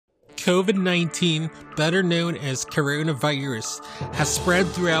COVID-19, better known as coronavirus, has spread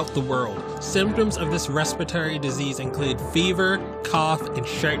throughout the world. Symptoms of this respiratory disease include fever, cough, and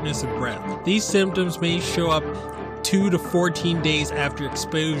shortness of breath. These symptoms may show up 2 to 14 days after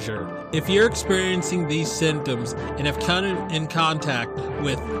exposure. If you're experiencing these symptoms and have come in contact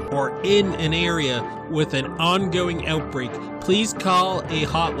with or in an area with an ongoing outbreak, please call a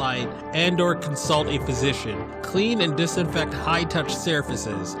hotline and/or consult a physician. Clean and disinfect high-touch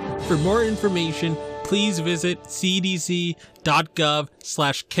surfaces. For more information, please visit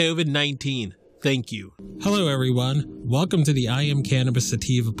cdc.gov/COVID-19. Thank you. Hello, everyone. Welcome to the I Am Cannabis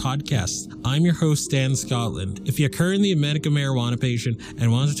Sativa podcast. I'm your host, Dan Scotland. If you're currently a medical marijuana patient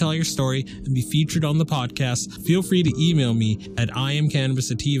and want to tell your story and be featured on the podcast, feel free to email me at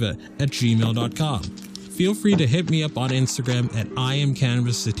iamcannabissativa@gmail.com. Feel free to hit me up on Instagram at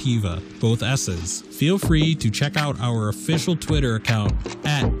iamcannabissativa, both S's. Feel free to check out our official Twitter account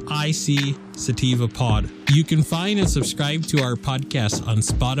at ICSativaPod. You can find and subscribe to our podcast on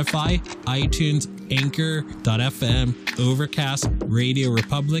Spotify, iTunes, Anchor.fm, Overcast, Radio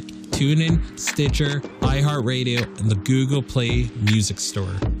Republic, TuneIn, Stitcher, iHeartRadio, and the Google Play Music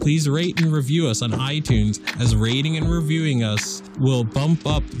Store. Please rate and review us on iTunes, as rating and reviewing us will bump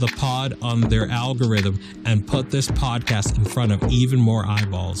up the pod on their algorithm and put this podcast in front of even more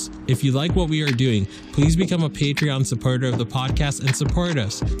eyeballs. If you like what we are doing, please become a Patreon supporter of the podcast and support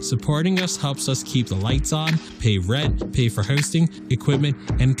us. Supporting us helps us keep the lights on, pay rent, pay for hosting, equipment,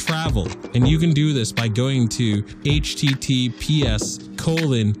 and travel. And you can do this by going to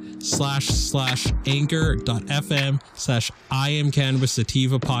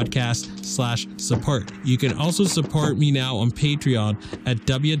https://anchor.fm/iamcannabissativa podcast/support. You can also support me now on Patreon at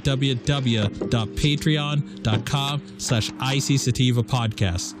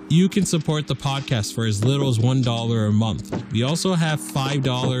www.patreon.com/ICSativaPodcast. You can support the podcast for as little as $1 a month. We also have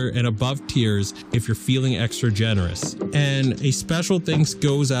 $5 and above tiers if you're feeling extra generous. And a special thanks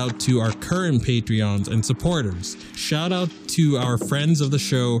goes out to our current Patreons and supporters. Shout out to our friends of the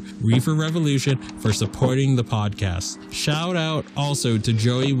show, Reefer Revolution, for supporting the podcast. Shout out also to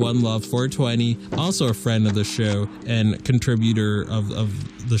Joey One Love 420, also a friend of the show and contributor of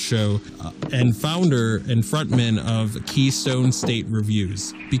the show, and founder and frontman of Keystone State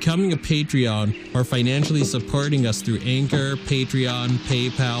Reviews. Becoming a Patreon or financially supporting us through Anchor, Patreon,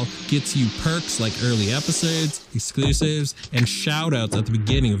 PayPal gets you perks like early episodes, exclusives, and shout outs at the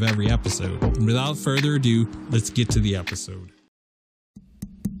beginning of every episode. And without further ado, let's get to the episode.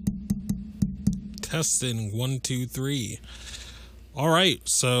 Testing 1, 2, 3. All right,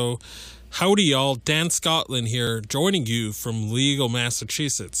 so howdy y'all, Dan Scotland here, joining you from Legal,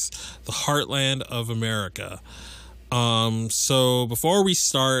 Massachusetts, the heartland of America. So before we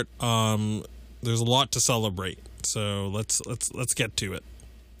start, there's a lot to celebrate. So let's get to it.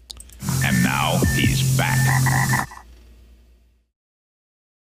 And now he's back.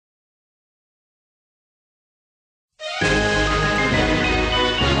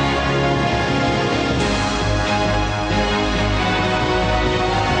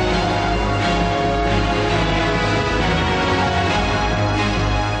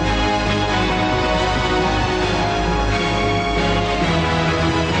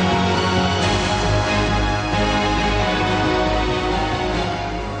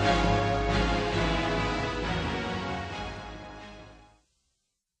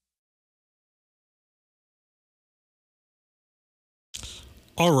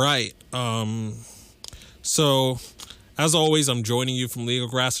 All right. So, as always, I'm joining you from Legal,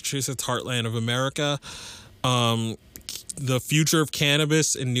 Massachusetts, heartland of America. The future of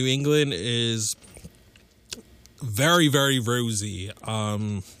cannabis in New England is very, very rosy.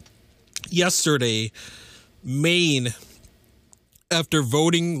 Yesterday, Maine, after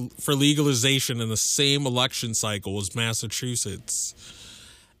voting for legalization in the same election cycle as Massachusetts,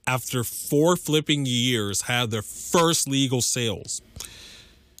 after 4 flipping years, had their first legal sales.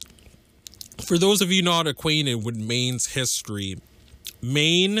 For those of you not acquainted with Maine's history,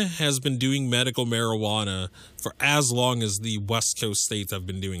 Maine has been doing medical marijuana for as long as the West Coast states have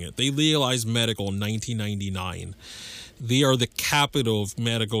been doing it. They legalized medical in 1999. They are the capital of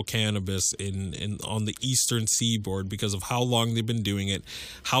medical cannabis on the eastern seaboard because of how long they've been doing it,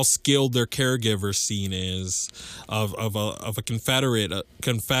 how skilled their caregiver scene is, of a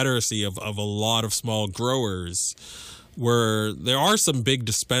confederacy of a lot of small growers, where there are some big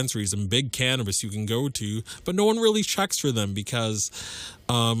dispensaries and big cannabis you can go to, but no one really checks for them because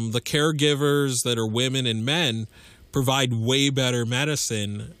the caregivers that are women and men provide way better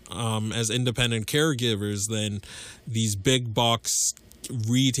medicine as independent caregivers than these big box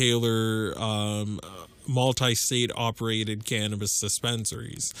retailer multi-state operated cannabis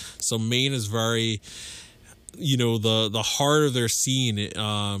dispensaries. So Maine is very, the heart of their scene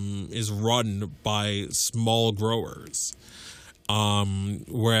is run by small growers.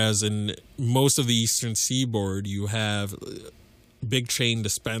 Whereas in most of the Eastern Seaboard, you have big chain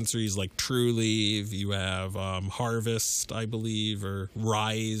dispensaries like True Leaf, you have Harvest, I believe, or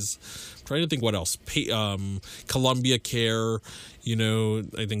Rise. I'm trying to think what else. Columbia Care,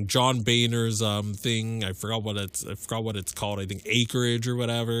 I think John Boehner's thing. I forgot what it's called. I think Acreage or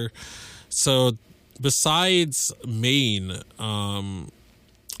whatever. So besides Maine,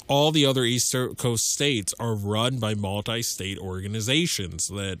 all the other East Coast states are run by multi-state organizations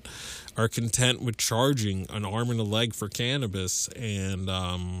that are content with charging an arm and a leg for cannabis, and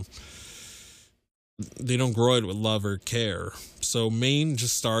they don't grow it with love or care. So Maine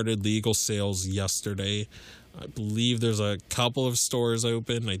just started legal sales yesterday. I believe there's a couple of stores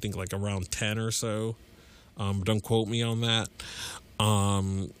open, I think like around 10 or so. Don't quote me on that.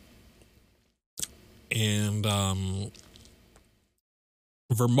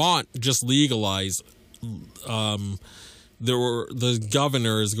 Vermont just legalized. The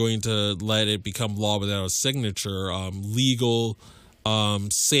governor is going to let it become law without a signature. Legal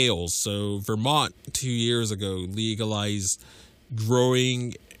sales. So Vermont 2 years ago legalized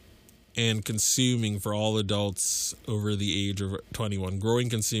growing and consuming for all adults over the age of 21. Growing,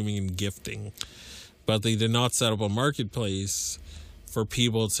 consuming, and gifting. But they did not set up a marketplace for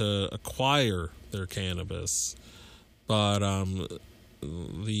people to acquire their cannabis. But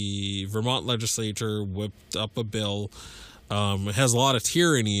the Vermont legislature whipped up a bill. It has a lot of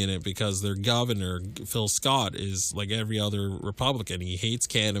tyranny in it because their governor, Phil Scott, is like every other Republican. He hates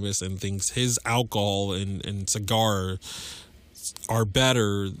cannabis and thinks his alcohol and cigar are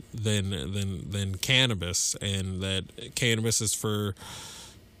better than cannabis, and that cannabis is for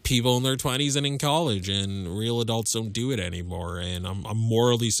people in their 20s and in college, and real adults don't do it anymore. And I'm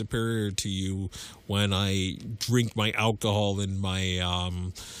morally superior to you when I drink my alcohol and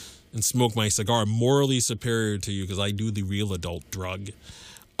and smoke my cigar. I'm morally superior to you because I do the real adult drug.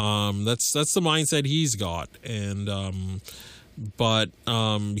 That's the mindset he's got. And but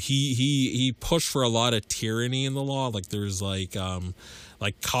he pushed for a lot of tyranny in the law. Like there's like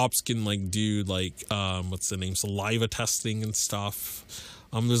cops can do what's the name, saliva testing and stuff.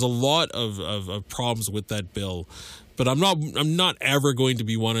 There's a lot of problems with that bill, but I'm not ever going to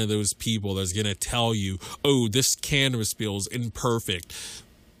be one of those people that's going to tell you, oh, this cannabis bill is imperfect.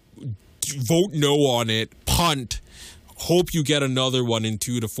 Vote no on it, punt, hope you get another one in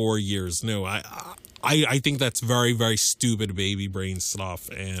 2 to 4 years. No, I think that's very, very stupid baby brain stuff.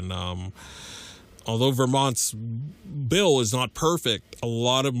 And although Vermont's bill is not perfect, a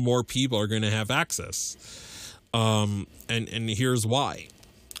lot of more people are going to have access. And here's why.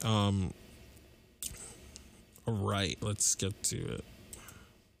 All right, let's get to it.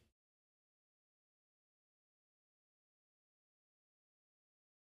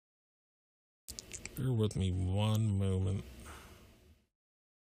 Bear with me one moment.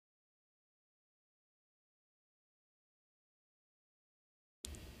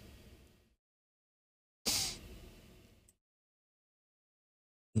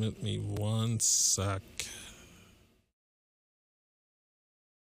 Let me one sec.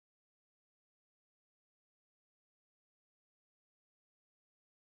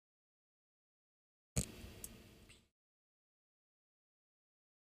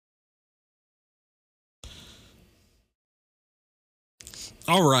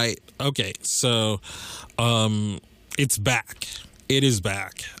 All right. Okay. So, it's back. It is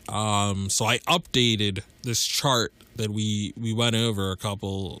back. So I updated this chart that we went over a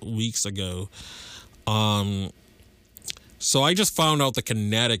couple weeks ago. So I just found out that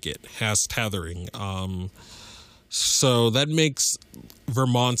Connecticut has tethering. So that makes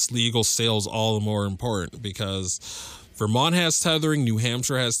Vermont's legal sales all the more important because Vermont has tethering, New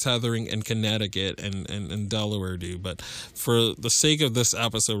Hampshire has tethering, and Connecticut and Delaware do. But for the sake of this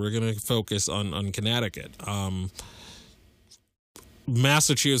episode, we're going to focus on Connecticut.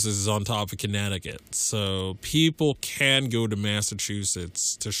 Massachusetts is on top of Connecticut, so people can go to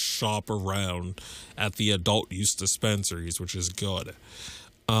Massachusetts to shop around at the adult use dispensaries, which is good.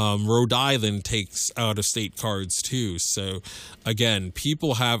 Rhode Island takes out-of-state cards too. So again,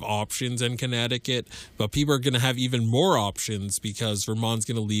 people have options in Connecticut, but people are going to have even more options because Vermont's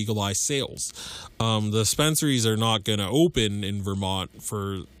going to legalize sales. The dispensaries are not going to open in Vermont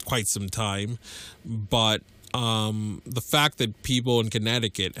for quite some time, but the fact that people in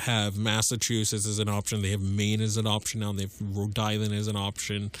Connecticut have Massachusetts as an option, they have Maine as an option now, they have Rhode Island as an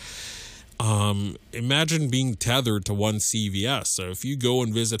option. Imagine being tethered to one CVS. So if you go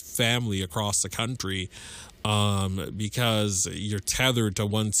and visit family across the country, because you're tethered to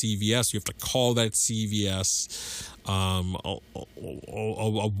one CVS, you have to call that CVS a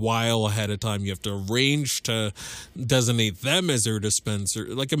while ahead of time. You have to arrange to designate them as their dispenser.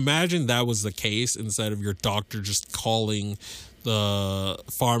 Like, imagine that was the case, instead of your doctor just calling the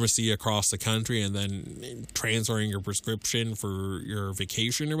pharmacy across the country and then transferring your prescription for your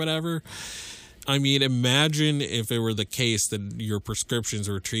vacation or whatever. I mean, imagine if it were the case that your prescriptions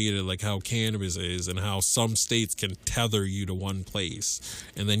were treated like how cannabis is, and how some states can tether you to one place,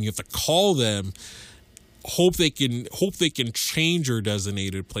 and then you have to call them, hope they can change your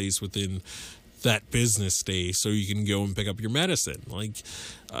designated place within that business day so you can go and pick up your medicine. Like,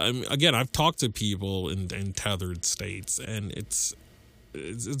 again, I've talked to people in tethered states, and it's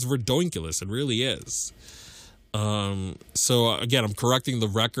ridiculous. It really is. So again, I'm correcting the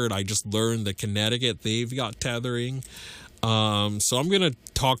record. I just learned that Connecticut, they've got tethering. So I'm going to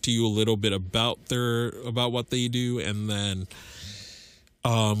talk to you a little bit about what they do, and then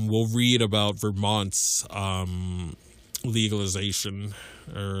we'll read about Vermont's legalization,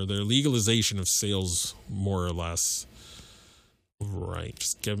 or their legalization of sales, more or less. Right,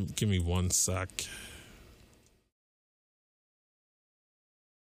 just give me one sec.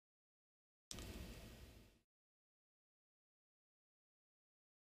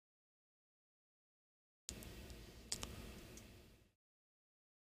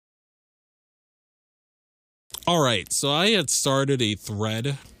 All right, so I had started a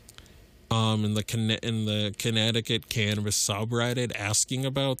thread in the Connecticut cannabis subreddit asking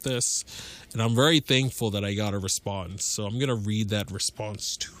about this, and I'm very thankful that I got a response. So I'm gonna read that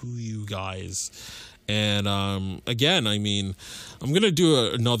response to you guys. And again, I mean, I'm gonna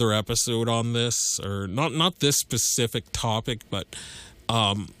do another episode on this, or not this specific topic, but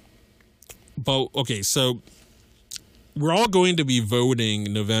okay, so we're all going to be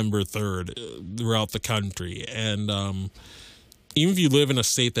voting November 3rd throughout the country. And even if you live in a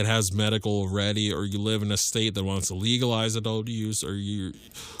state that has medical already, or you live in a state that wants to legalize adult use, or your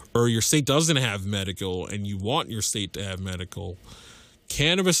state doesn't have medical and you want your state to have medical,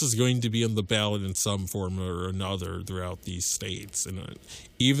 cannabis is going to be on the ballot in some form or another throughout these states. And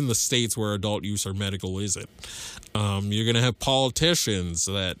even the states where adult use or medical isn't. You're going to have politicians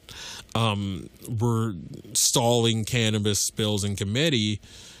that were stalling cannabis bills in committee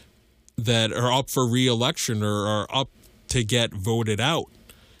that are up for re-election or are up to get voted out.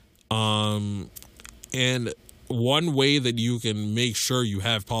 And one way that you can make sure you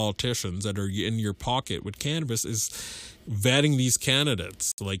have politicians that are in your pocket with cannabis is vetting these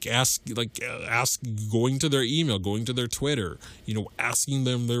candidates, like going to their email, going to their Twitter, asking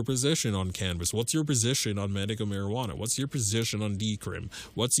them their position on cannabis. What's your position on medical marijuana? What's your position on decrim?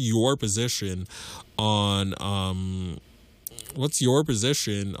 What's your position on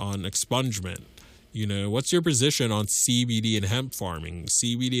expungement? What's your position on CBD and hemp farming?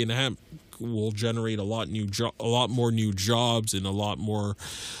 CBD and hemp will generate a lot more new jobs and a lot more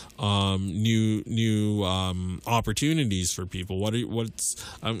new opportunities for people.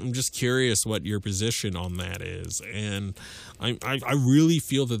 I'm just curious what your position on that is, and I really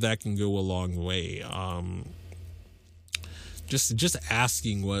feel that can go a long way. Just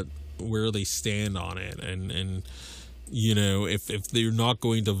asking where they stand on it, and if they're not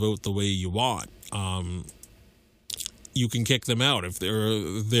going to vote the way you want, you can kick them out. If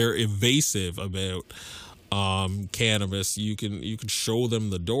they're evasive about cannabis, you can show them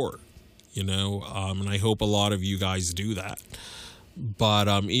the door, and I hope a lot of you guys do that. But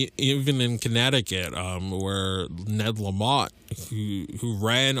even in Connecticut, where Ned Lamont, who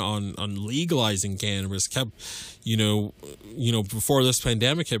ran on legalizing cannabis, kept, before this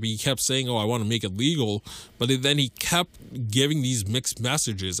pandemic hit, he kept saying, "Oh, I want to make it legal," but then he kept giving these mixed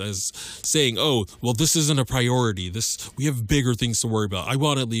messages, as saying, "Oh, well, this isn't a priority. We have bigger things to worry about. I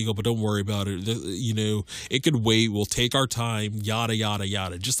want it legal, but don't worry about it. It could wait. We'll take our time. Yada yada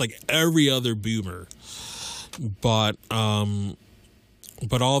yada." Just like every other boomer, but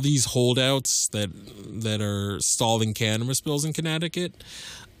all these holdouts that are stalling cannabis bills in Connecticut,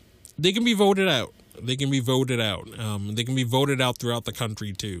 they can be voted out. They can be voted out. They can be voted out throughout the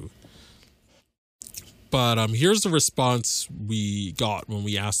country too. But here's the response we got when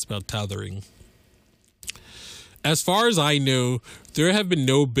we asked about tethering. As far as I know, there have been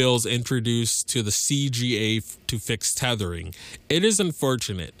no bills introduced to the CGA to fix tethering. It is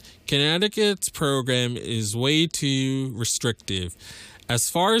unfortunate. Connecticut's program is way too restrictive, As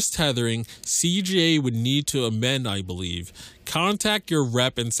far as tethering, CGA would need to amend, I believe. Contact your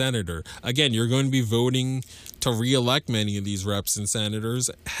rep and senator. Again, you're going to be voting to re-elect many of these reps and senators.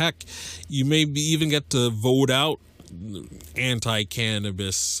 Heck, you may even get to vote out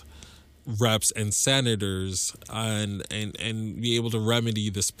anti-cannabis reps and senators and be able to remedy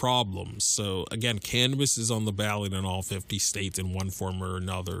this problem. So again, cannabis is on the ballot in all 50 states in one form or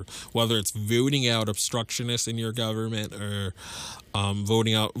another, whether it's voting out obstructionists in your government or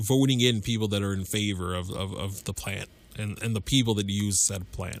voting in people that are in favor of the plant and the people that use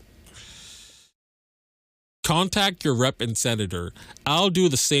said plant. Contact your rep and senator. I'll do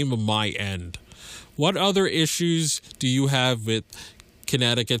the same on my end. What other issues do you have with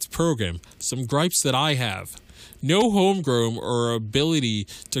Connecticut's program? Some gripes that I have. No homegrown or ability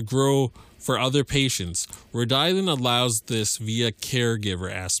to grow for other patients. Rhode Island allows this via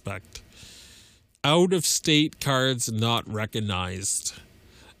caregiver aspect. Out-of-state cards not recognized.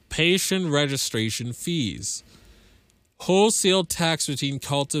 Patient registration fees. Wholesale tax between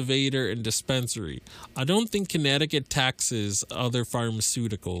cultivator and dispensary. I don't think Connecticut taxes other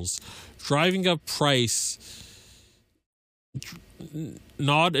pharmaceuticals. Driving up price.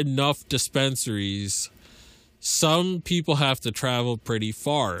 Not enough dispensaries. Some people have to travel pretty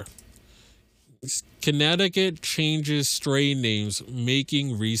far. Connecticut changes strain names,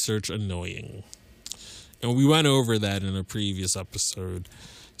 making research annoying. And we went over that in a previous episode.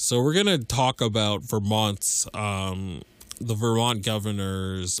 So we're going to talk about Vermont's, the Vermont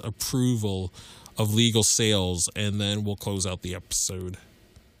governor's approval of legal sales, and then we'll close out the episode.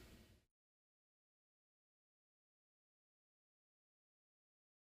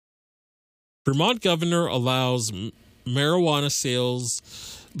 Vermont governor allows marijuana sales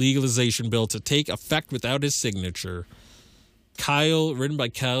legalization bill to take effect without his signature. Written by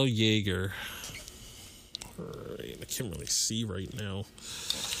Kyle Yeager. Right, I can't really see right now.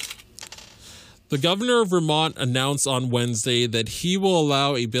 The governor of Vermont announced on Wednesday that he will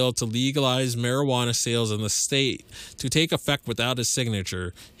allow a bill to legalize marijuana sales in the state to take effect without his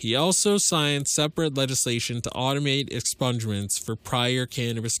signature. He also signed separate legislation to automate expungements for prior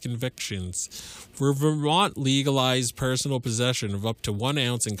cannabis convictions. For Vermont legalized personal possession of up to 1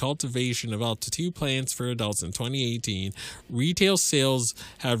 ounce and cultivation of up to 2 plants for adults in 2018, retail sales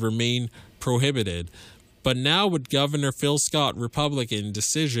have remained prohibited. But now with Governor Phil Scott, Republican,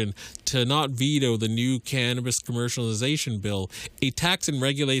 decision to not veto the new cannabis commercialization bill, a tax and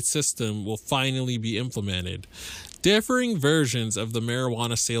regulate system will finally be implemented. Differing versions of the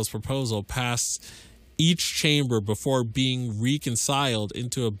marijuana sales proposal passed each chamber before being reconciled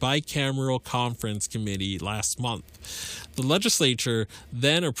into a bicameral conference committee last month. The legislature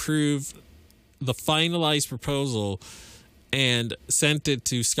then approved the finalized proposal and sent it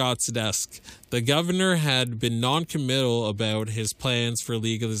to Scott's desk. The governor had been non-committal about his plans for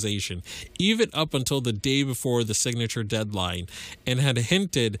legalization, even up until the day before the signature deadline, and had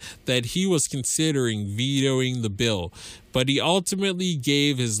hinted that he was considering vetoing the bill. But he ultimately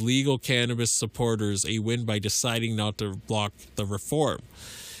gave his legal cannabis supporters a win by deciding not to block the reform.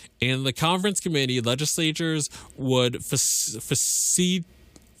 In the conference committee, legislators would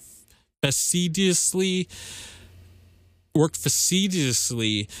worked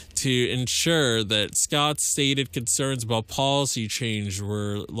fastidiously to ensure that Scott's stated concerns about policy change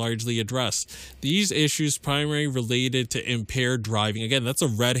were largely addressed. These issues primarily related to impaired driving. Again, that's a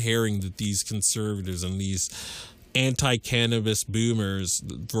red herring that these conservatives and these anti-cannabis boomers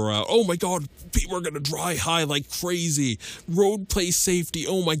throw out. Oh my God, people are going to drive high like crazy. Road place safety.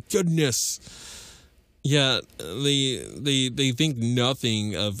 Oh my goodness. Yeah, they think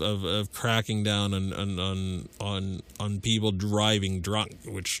nothing of cracking down on people driving drunk,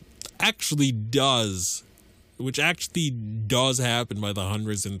 which actually does happen by the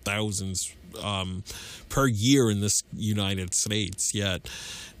hundreds and thousands per year in this United States. Yet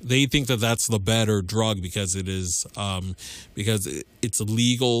they think that that's the better drug because it is because it's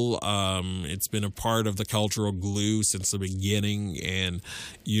legal. It's been a part of the cultural glue since the beginning, and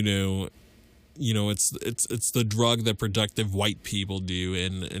it's the drug that productive white people do,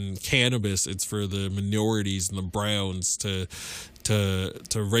 and cannabis, it's for the minorities and the browns to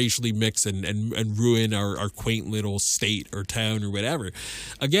racially mix and ruin our quaint little state or town or whatever.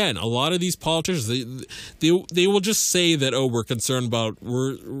 Again, a lot of these politicians, they will just say that, oh, we're concerned about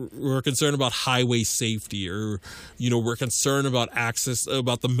highway safety, or we're concerned about access,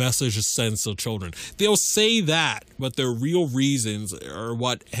 about the message it sends to children. They'll say that, but their real reasons are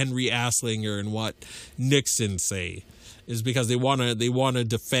what Henry Aslinger and what Nixon say, is because they want to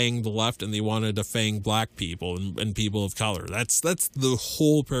defang the left, and they want to defang black people and people of color. That's the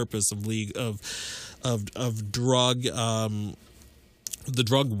whole purpose of drug the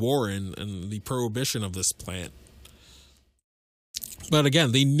drug war and the prohibition of this plant. But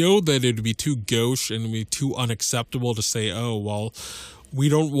again, they know that it would be too gauche and it would be too unacceptable to say, oh, well, we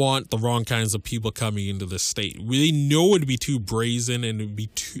don't want the wrong kinds of people coming into the state. They know it would be too brazen and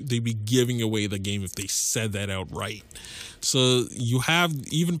they'd be giving away the game if they said that outright. So you have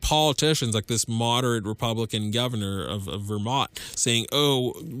even politicians like this moderate Republican governor of Vermont saying,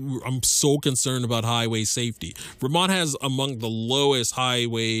 oh, I'm so concerned about highway safety. Vermont has among the lowest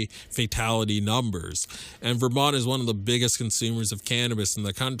highway fatality numbers. And Vermont is one of the biggest consumers of cannabis in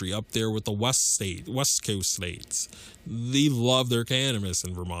the country, up there with the West Coast states. They love their cannabis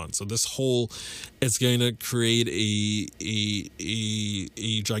in Vermont. So this it's going to create a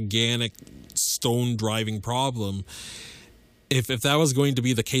gigantic stone driving problem. If that was going to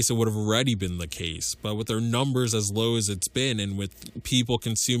be the case, it would have already been the case. But with their numbers as low as it's been, and with people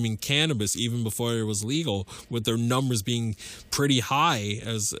consuming cannabis even before it was legal, with their numbers being pretty high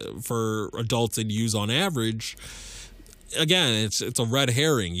as for adults that use on average, again, it's a red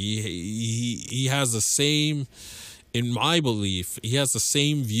herring. He has the same, in my belief, he has the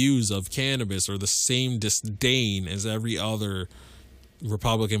same views of cannabis or the same disdain as every other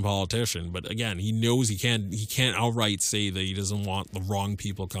Republican politician. But again, he knows he can't outright say that he doesn't want the wrong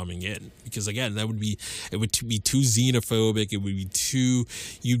people coming in, because again, it would be too xenophobic. It would be too,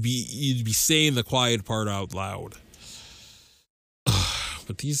 you'd be saying the quiet part out loud.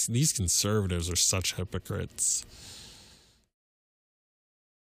 But these conservatives are such hypocrites.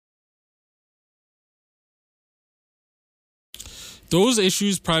 Those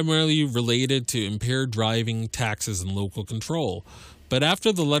issues primarily related to impaired driving, taxes, and local control. But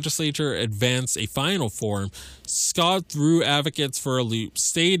after the legislature advanced a final form, Scott threw advocates for a loop,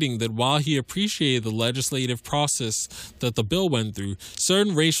 stating that while he appreciated the legislative process that the bill went through,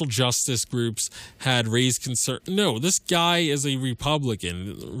 certain racial justice groups had raised concern. No, this guy is a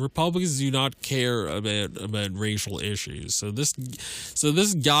Republican. Republicans do not care about racial issues. So this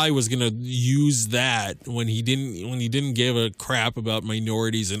guy was going to use that when he didn't give a crap about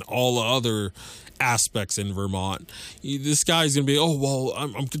minorities and all other aspects in Vermont. This guy's gonna be, oh well,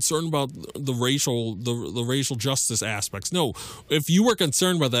 I'm concerned about the racial justice aspects. No, if you were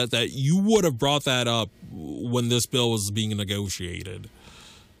concerned about that you would have brought that up when this bill was being negotiated.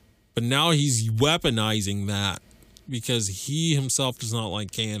 But now he's weaponizing that because he himself does not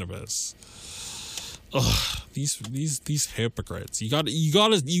like cannabis. Ugh, these hypocrites. You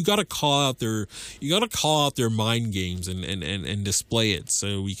gotta call out their mind games and display it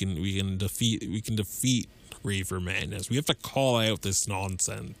so we can defeat Reefer Madness. We have to call out this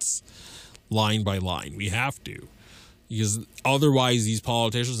nonsense line by line. We have to, because otherwise these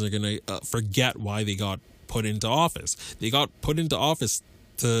politicians are gonna forget why they got put into office. They got put into office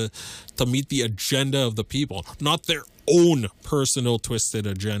to meet the agenda of the people, not their own personal twisted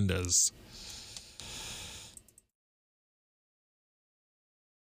agendas.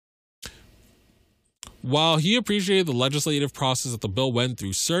 While he appreciated the legislative process that the bill went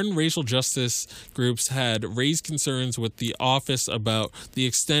through, certain racial justice groups had raised concerns with the office about the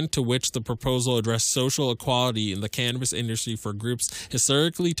extent to which the proposal addressed social equality in the cannabis industry for groups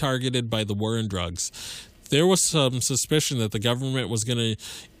historically targeted by the war on drugs. There was some suspicion that the government was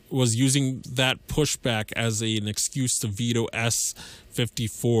using that pushback as an excuse to veto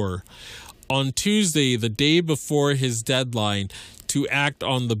S-54. On Tuesday, the day before his deadline to act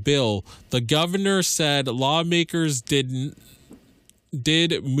on the bill, the governor said lawmakers did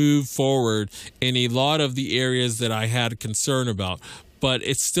move forward in a lot of the areas that I had concern about, but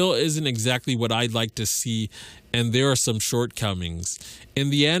it still isn't exactly what I'd like to see, and there are some shortcomings. In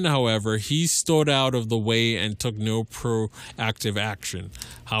the end, however, he stood out of the way and took no proactive action.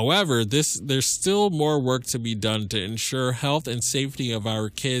 However, there's still more work to be done to ensure health and safety of our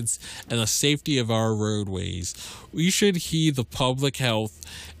kids and the safety of our roadways. We should heed the public health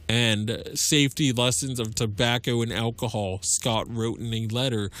and safety lessons of tobacco and alcohol, Scott wrote in a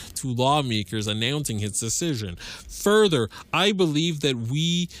letter to lawmakers announcing his decision. Further, I believe that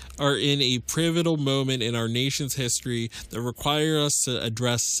we are in a pivotal moment in our nation's history that requires us to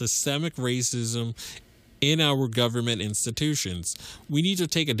address systemic racism in our government institutions. We need to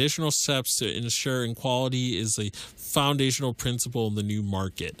take additional steps to ensure equality is a foundational principle in the new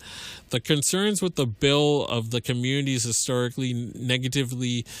market. The concerns with the bill of the communities historically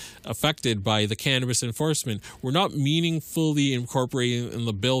negatively affected by the cannabis enforcement were not meaningfully incorporated in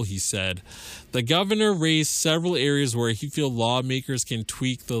the bill, he said. The governor raised several areas where he feels lawmakers can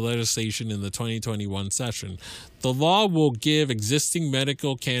tweak the legislation in the 2021 session. The law will give existing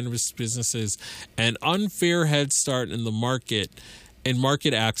medical cannabis businesses an unfair head start in the market and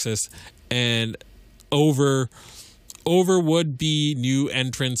market access, and over over would-be new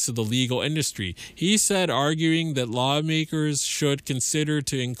entrants to the legal industry. He said, arguing that lawmakers should consider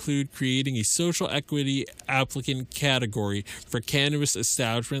to include creating a social equity applicant category for cannabis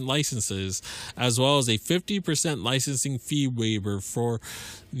establishment licenses, as well as a 50% licensing fee waiver for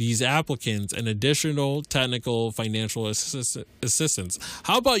these applicants and additional technical financial assistance.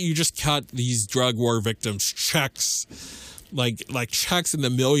 How about you just cut these drug war victims checks? Like checks in the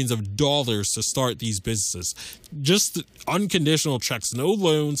millions of dollars to start these businesses. Just unconditional checks, no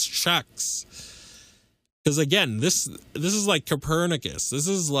loans, checks. Because again, this is like Copernicus. This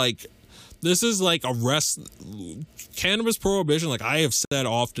is like cannabis prohibition. Like I have said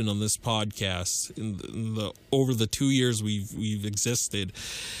often on this podcast, over the 2 years we've existed,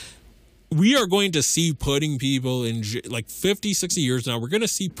 we are going to see putting people in like 50, 60 years now. We're going to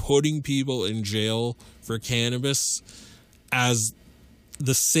see putting people in jail for cannabis as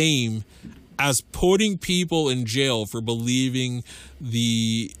the same as putting people in jail for believing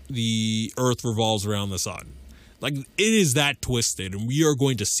the earth revolves around the sun. Like, it is that twisted, and we are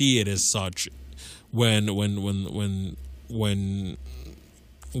going to see it as such when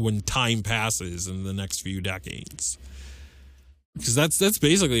time passes in the next few decades. Because that's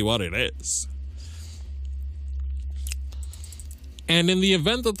basically what it is. And in the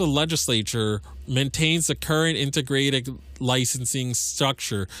event that the legislature maintains the current integrated licensing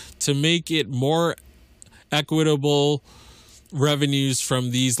structure to make it more equitable, revenues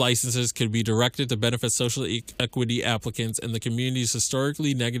from these licenses could be directed to benefit social equity applicants and the communities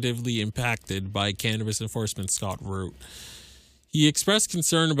historically negatively impacted by cannabis enforcement, Scott wrote. He expressed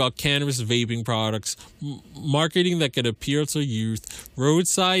concern about cannabis vaping products, marketing that could appeal to youth,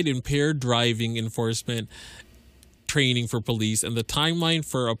 roadside impaired driving enforcement, training for police, and the timeline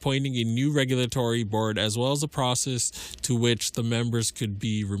for appointing a new regulatory board, as well as the process to which the members could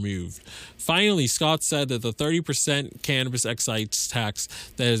be removed. Finally, Scott said that the 30% cannabis excise tax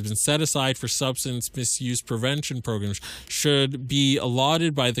that has been set aside for substance misuse prevention programs should be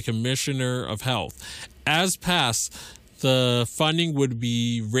allotted by the Commissioner of Health. As passed, the funding would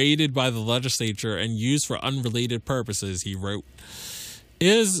be raided by the legislature and used for unrelated purposes, he wrote.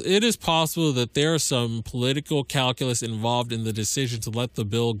 It is possible that there is some political calculus involved in the decision to let the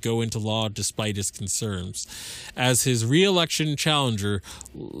bill go into law despite his concerns. As his re-election challenger,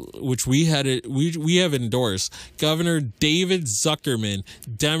 which we have endorsed, Governor David Zuckerman,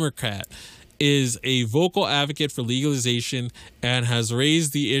 Democrat, is a vocal advocate for legalization and has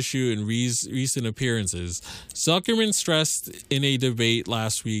raised the issue in recent appearances. Zuckerman stressed in a debate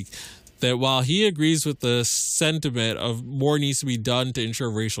last week that while he agrees with the sentiment of more needs to be done to ensure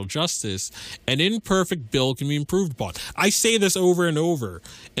racial justice, an imperfect bill can be improved upon. I say this over and over,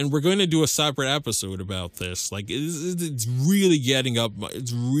 and we're going to do a separate episode about this. Like, it's really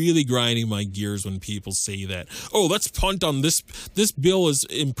it's really grinding my gears when people say that, oh, let's punt on this bill is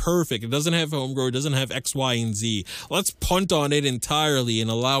imperfect. It doesn't have homegrown, it doesn't have X, Y, and Z. Let's punt on it entirely and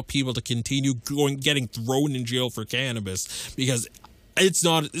allow people to continue getting thrown in jail for cannabis because it's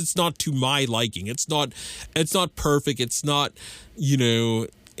not to my liking. It's not perfect. It's not,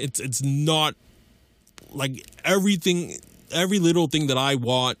 it's not like every little thing that I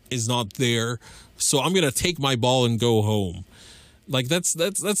want is not there. So I'm going to take my ball and go home. Like that's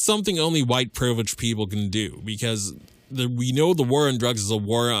something only white privileged people can do, because we know the war on drugs is a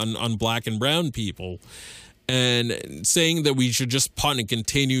war on black and brown people. And saying that we should just punt and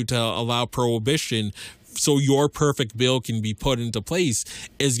continue to allow prohibition so your perfect bill can be put into place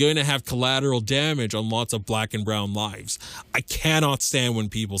is going to have collateral damage on lots of black and brown lives. I cannot stand when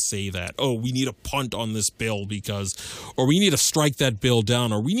people say that, oh, we need to punt on this bill or we need to strike that bill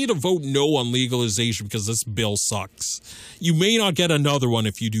down, or we need to vote no on legalization because this bill sucks. You may not get another one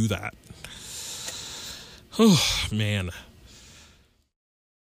if you do that. Oh, man.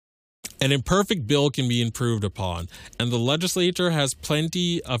 An imperfect bill can be improved upon, and the legislature has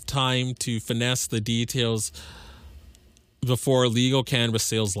plenty of time to finesse the details before legal cannabis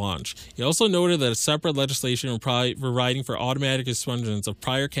sales launch. He also noted that a separate legislation providing for automatic expungement of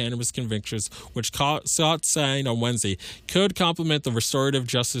prior cannabis convictions, which Scott signed on Wednesday, could complement the restorative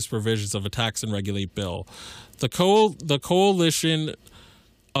justice provisions of a tax and regulate bill. The coalition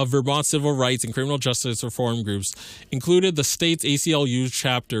of Vermont civil rights and criminal justice reform groups, included the state's ACLU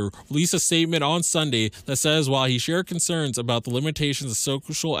chapter, released a statement on Sunday that says while he shared concerns about the limitations of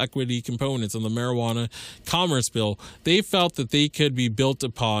social equity components in the marijuana commerce bill, they felt that they could be built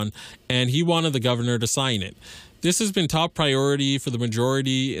upon, and he wanted the governor to sign it. This has been top priority for the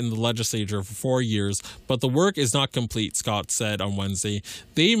majority in the legislature for 4 years, but the work is not complete, Scott said on Wednesday.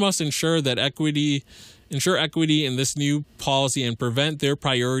 They must ensure that equity ensure equity in this new policy and prevent their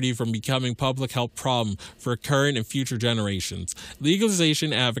priority from becoming public health problem for current and future generations.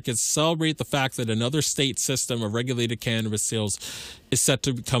 Legalization advocates celebrate the fact that another state system of regulated cannabis sales is set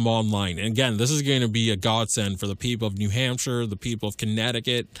to come online. And again, this is going to be a godsend for the people of New Hampshire, the people of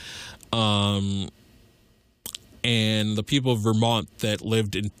Connecticut, and the people of Vermont that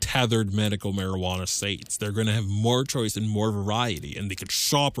lived in tethered medical marijuana states. They're going to have more choice and more variety, and they could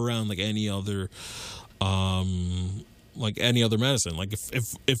shop around like any other medicine. Like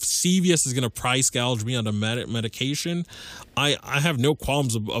if CVS is going to price gouge me on a medication, I have no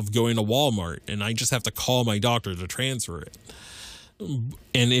qualms of going to Walmart, and I just have to call my doctor to transfer it.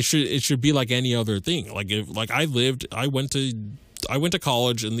 And it should be like any other thing. I went to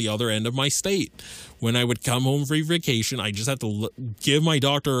college in the other end of my state. When I would come home for vacation, I just had to give my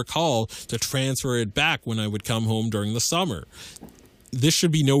doctor a call to transfer it back when I would come home during the summer. This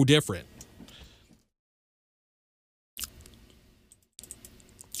should be no different.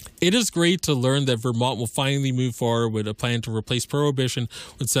 It is great to learn that Vermont will finally move forward with a plan to replace prohibition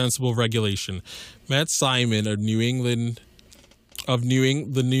with sensible regulation. Matt Simon of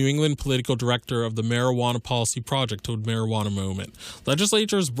the New England political director of the Marijuana Policy Project told Marijuana Moment.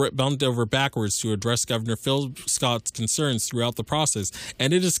 Legislatures bent over backwards to address Governor Phil Scott's concerns throughout the process,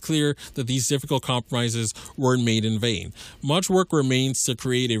 and it is clear that these difficult compromises weren't made in vain. Much work remains to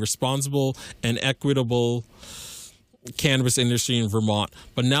create a responsible and equitable cannabis industry in Vermont,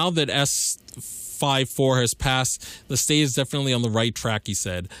 but now that S54 has passed, the state is definitely on the right track, he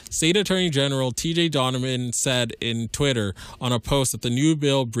said. State Attorney General T.J. Donovan said in Twitter on a post that the new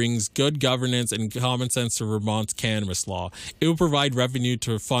bill brings good governance and common sense to Vermont's cannabis law. It will provide revenue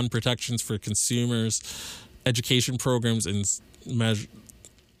to fund protections for consumers, education programs, and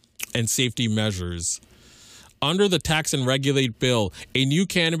safety measures. Under the Tax and Regulate bill, a new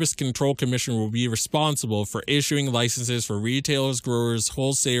Cannabis Control Commission will be responsible for issuing licenses for retailers, growers,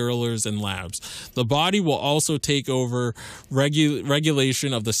 wholesalers, and labs. The body will also take over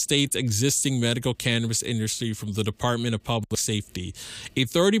regulation of the state's existing medical cannabis industry from the Department of Public Safety. A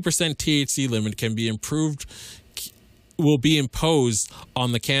 30% THC limit will be imposed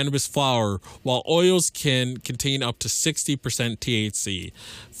on the cannabis flower, while oils can contain up to 60% THC.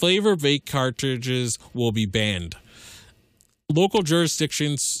 Flavor vape cartridges will be banned. Local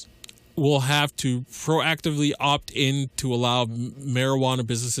jurisdictions will have to proactively opt in to allow marijuana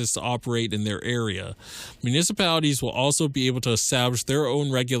businesses to operate in their area. Municipalities will also be able to establish their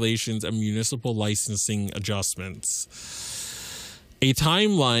own regulations and municipal licensing adjustments. The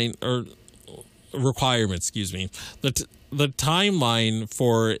timeline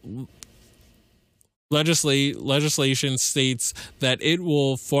for legislation states that it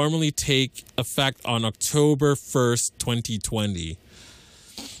will formally take effect on October 1st, 2020.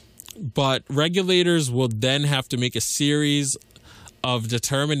 But regulators will then have to make a series of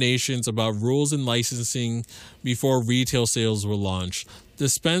determinations about rules and licensing before retail sales will launch.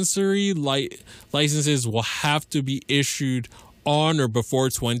 Dispensary licenses will have to be issued on or before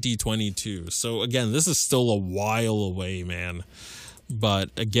 2022. So again, this is still a while away, man.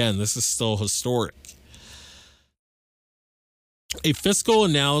 But again, this is still historic. A fiscal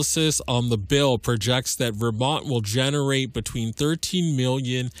analysis on the bill projects that Vermont will generate between $13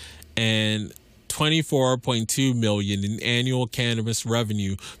 million and $24.2 million in annual cannabis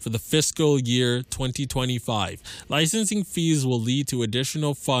revenue for the fiscal year 2025. Licensing fees will lead to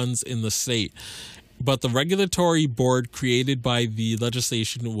additional funds in the state, but the regulatory board created by the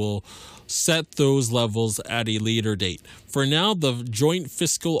legislation will set those levels at a later date. For now, the Joint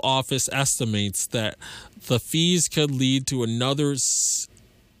Fiscal Office estimates that the fees could lead to another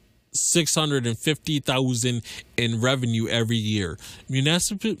 $650,000 in revenue every year.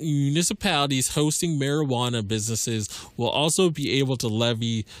 Municipalities hosting marijuana businesses will also be able to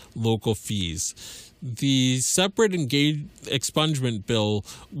levy local fees. The separate expungement bill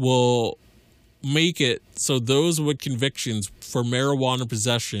will make it so those with convictions for marijuana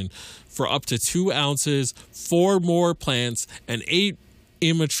possession for up to 2 ounces, 4 more plants, and 8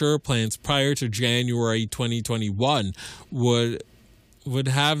 immature plants prior to January 2021 would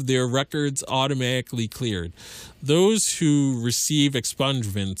have their records automatically cleared. Those who receive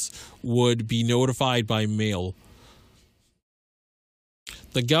expungements would be notified by mail.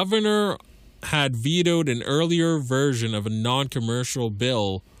 The governor had vetoed an earlier version of a non-commercial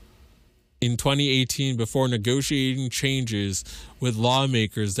bill in 2018 before negotiating changes with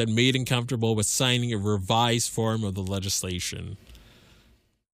lawmakers that made him comfortable with signing a revised form of the legislation.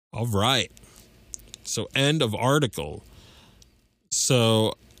 All right. So end of article.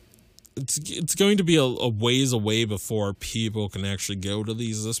 So it's going to be a ways away before people can actually go to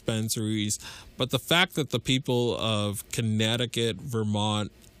these dispensaries. But the fact that the people of Connecticut,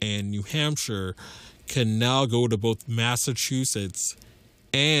 Vermont, and New Hampshire can now go to both Massachusetts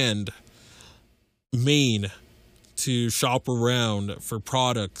and Maine to shop around for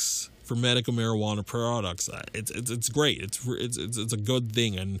products, for medical marijuana products, it's great. It's a good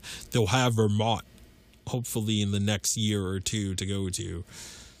thing, and they'll have Vermont hopefully in the next year or two to go to.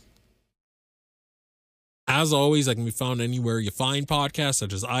 As always, I can be found anywhere you find podcasts,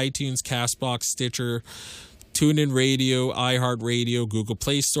 such as iTunes, CastBox, Stitcher, TuneIn Radio, iHeartRadio, Google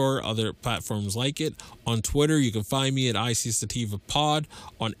Play Store, other platforms like it. On Twitter, you can find me at IC Sativa Pod.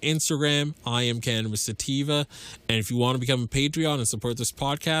 On Instagram, I am Cannabis Sativa. And if you want to become a Patreon and support this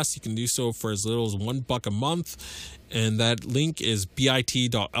podcast, you can do so for as little as $1 a month. And that link is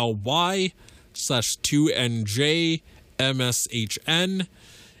bit.ly/2NJMSHN.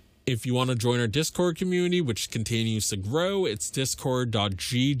 If you want to join our Discord community, which continues to grow, it's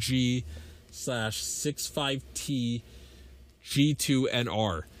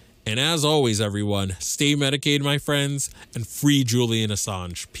discord.gg/65TG2NR. And as always, everyone, stay medicated, my friends, and free Julian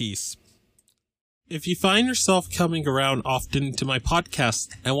Assange. Peace. If you find yourself coming around often to my podcast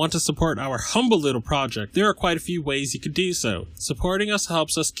and want to support our humble little project, there are quite a few ways you could do so. Supporting us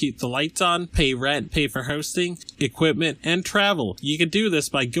helps us keep the lights on, pay rent, pay for hosting, equipment, and travel. You can do this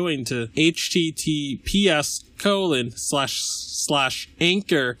by going to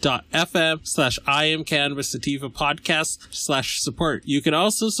https://anchor.fm/IamCannabisSativa/podcast/support. You can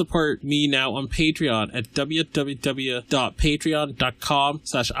also support me now on Patreon at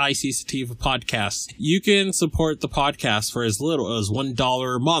www.patreon.com/ICSativapodcast. You can support the podcast for as little as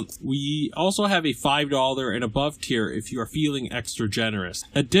 $1 a month. We also have a $5 and above tier if you are feeling extra generous.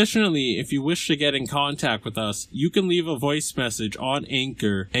 Additionally, if you wish to get in contact with us, you can leave a voice message on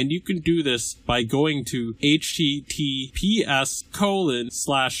Anchor, and you can do this by going to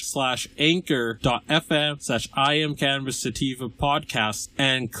https://anchor.fm/IamCannabisSativapodcast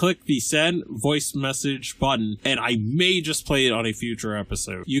and click the send voice message button, and I may just play it on a future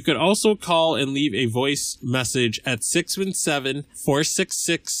episode. You can also call and leave a voice message at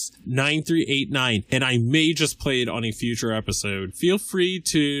 617-466-9389, and I may just play it on a future episode. Feel free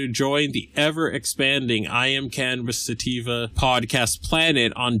to join the ever-expanding I Am Cannabis Sativa podcast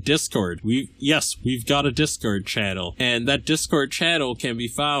planet on Discord. We've got a Discord channel, and that Discord channel can be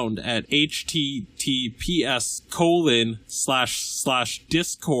found at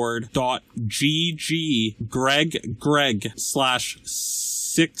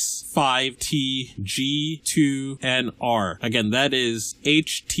Again, that is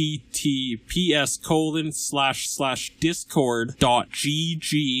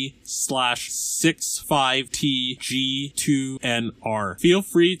https://discord.gg/65TG2NR. Feel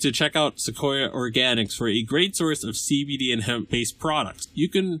free to check out Sequoia Organics for a great source of CBD and hemp-based products. You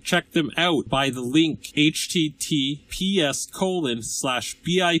can check them out by the link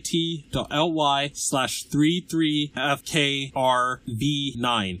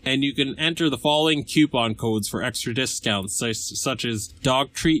https://bit.ly/33FKRV9, and you can enter the following coupon codes for extra discounts, such as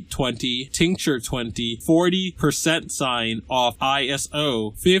Dog Treat 20, Tincture 20, 40% sign off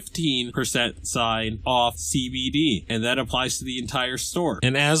ISO, 15% sign off CBD, and that applies to the entire store.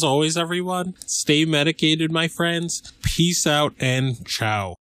 And as always, everyone, stay medicated, my friends. Peace out and ciao.